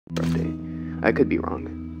birthday. I could be wrong.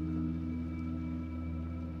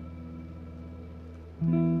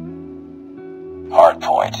 Hard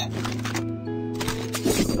point.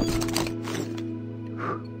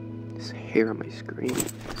 This hair on my screen.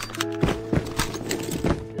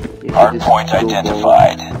 Yeah, Hard point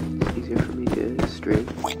identified. It's easier for me to stream.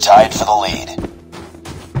 We tied for the lead.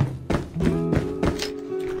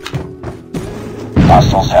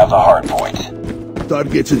 Hostiles have the hard point.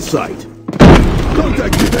 Targets in sight.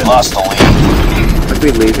 Contact with them. Lost the lead. How can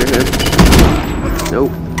we laser him?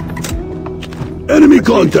 Nope. Enemy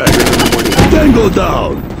contact. Tango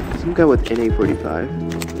down. Some guy with NA-45.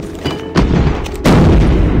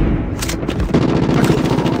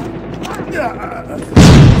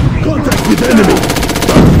 Contact with enemy.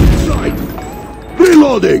 Sight.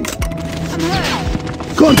 Reloading.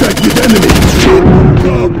 Contact with enemy.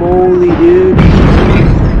 Holy moly, dude.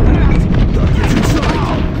 Targets in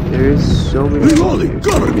sight. There's so many. Reloading.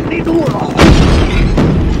 Cover me. Reloading.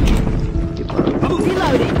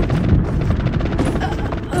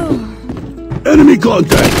 Enemy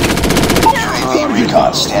contact. UAV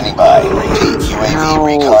recon standing by. Repeat, UAV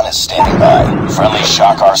recon is standing by. Friendly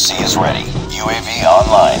Shock RC is ready. UAV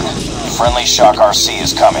online. Friendly Shock RC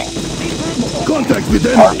is coming. Contact with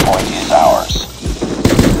Hard enemy. point is ours.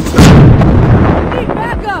 Need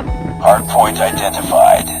backup. Hard point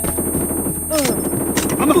identified.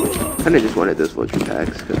 Kinda just wanted those vulture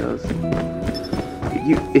packs because I was.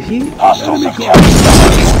 If he Hostiles have captured the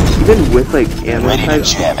hard point. even with like ammo Ready to type,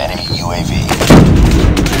 jam enemy UAV.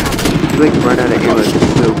 you like run out of ammo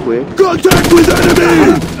so quick. Contact with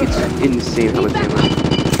enemy. It's insane how much ammo.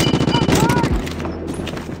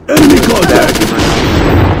 Enemy That contact. would be my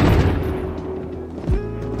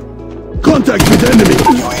Contact with enemy.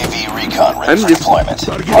 UAV recon ready I'm for just- deployment.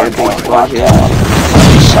 Target Hard point camping locked here. down.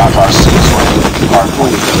 Friendly Shock RC is ready. Hard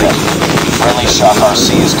point contested. Friendly Shock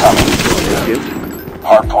RC is coming. thank you.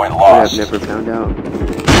 Hard point I've lost. never found out.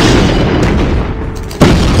 UAV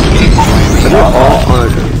They're all online.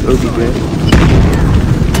 on OBJ.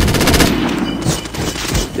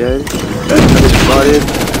 Dead. Enemy Spotted.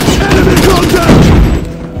 contact.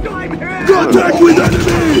 Contact with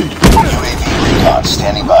enemy. UAV recon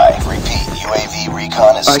standing by. Repeat, UAV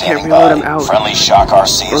recon is I can't standing reload, by. I'm out. Friendly Shock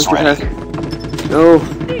RC is Vulture ready. pack. No.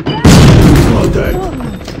 Contact.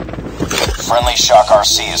 Friendly Shock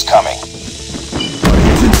RC is coming.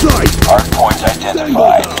 Targets in sight. Hard point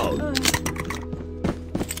identified. Down.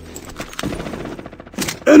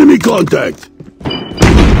 Enemy contact.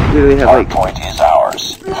 Literally have Hard like. point is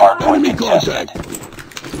ours. Hard point Enemy contested. contact.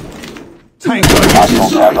 Tank targets in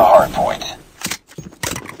Hostiles have the sight. hard point.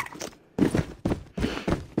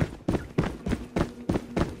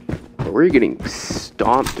 We're getting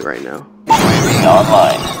stomped right now. UAV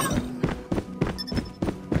online.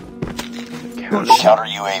 Counter. Counter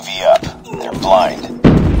UAV up. They're blind.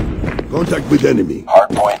 Contact with enemy. Hard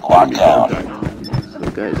point locked down. Contact. Some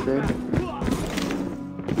guys there.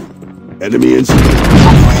 Enemy in sight.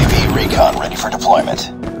 UAV recon ready for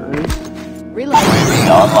deployment. Nice. Reloading. UAV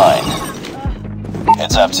online.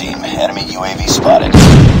 Heads up, team. Enemy UAV spotted.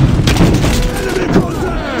 Enemy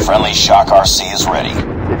contact. Friendly Shock RC is ready.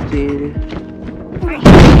 15.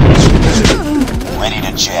 Ready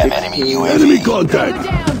to jam enemy Enemy UAV. contact.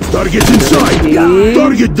 Targets in sight.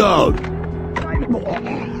 Target down.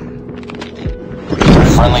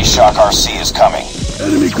 Friendly Shock RC is coming.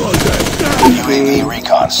 Enemy contact. UAV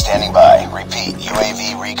recon standing by. Repeat,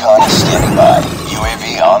 UAV recon is standing by.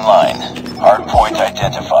 UAV online. Hard point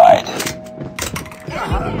identified.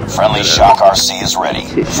 Friendly Shock RC is ready.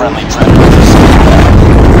 Friendly Predator standing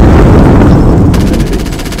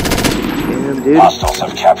Damn, by. dude. Hostiles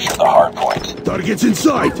have captured the hard point. Targets in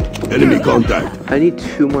sight. Enemy contact. I need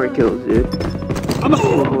 2 more kills, dude. 2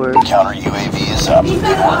 more. Counter UAV is up. Good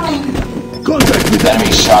work. Contact with Enemy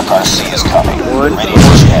enemy. Shock RC is coming. One. Ready to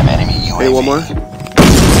jam enemy UAV. Hey, one more.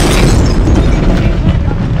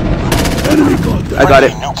 Enemy contact. I got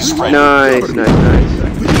it. Friendly nuke is ready. Nice, nice, nice.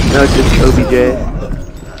 Now it's just OBJ.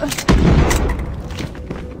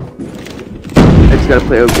 I just gotta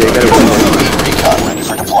play OBJ. Gotta win this. UAV recon ready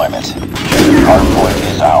for deployment. Hard point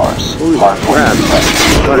is ours. Holy Hard point crap.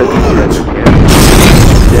 contested. What is this?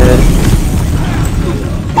 Dead.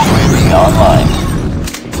 UAV online.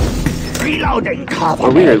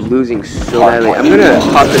 Oh, we are losing so badly. I'm gonna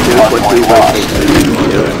pop the nuke once we rotate.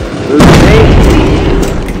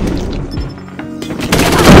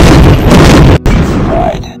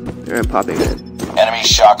 Right. Alright, popping it. Enemy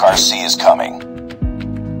Shock RC is coming.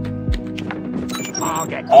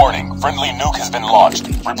 Warning, friendly nuke has been launched.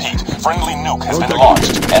 Repeat, friendly nuke has been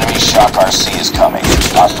launched. Enemy Shock RC is coming.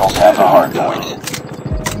 Hostiles have the hard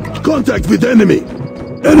point. Contact with enemy.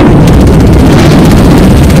 Enemy!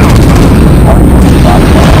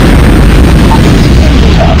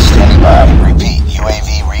 Recon standing by. Repeat,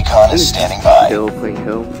 UAV recon is standing by. Hill, playing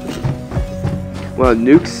Hill. Well,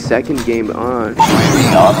 Nuke's second game on.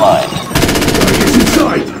 UAV online. Target's in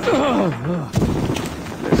sight!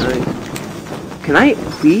 Nice. Can I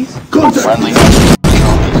please? Contact! Friendly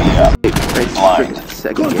UAV up. Nice Blind.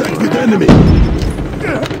 second Contact game with on. enemy!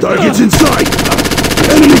 Target's in sight!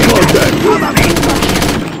 Enemy contact!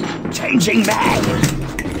 Changing mag.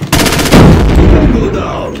 Go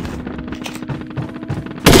down!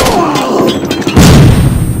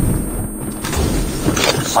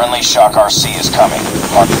 Friendly Shock RC is coming.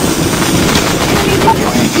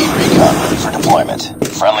 UAV recon ready for deployment.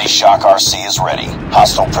 Friendly Shock RC is ready.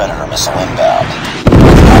 Hostile Predator missile inbound.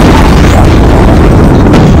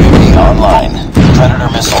 UAV online. Predator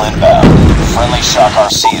missile inbound. Friendly Shock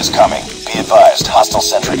RC is coming. Be advised, hostile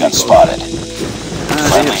sentry gun spotted.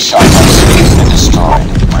 Friendly Shock RC has been destroyed.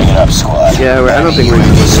 Bring it up, squad. Yeah, I don't think we're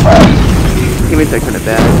UAV gonna spotted. Teammates are kind of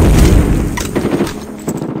bad.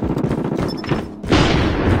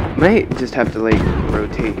 Might just have to like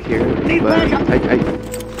rotate here, but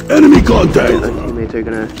Enemy the contact! teammates are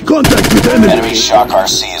gonna. Contact with enemy! Enemy Shock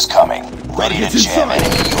RC is coming. Ready to Target's jam inside.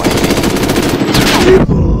 enemy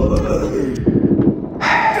UAV.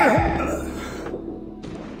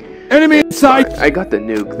 Enemy inside! I got the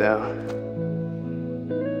nuke though.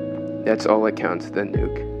 That's all that counts, the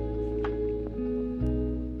nuke.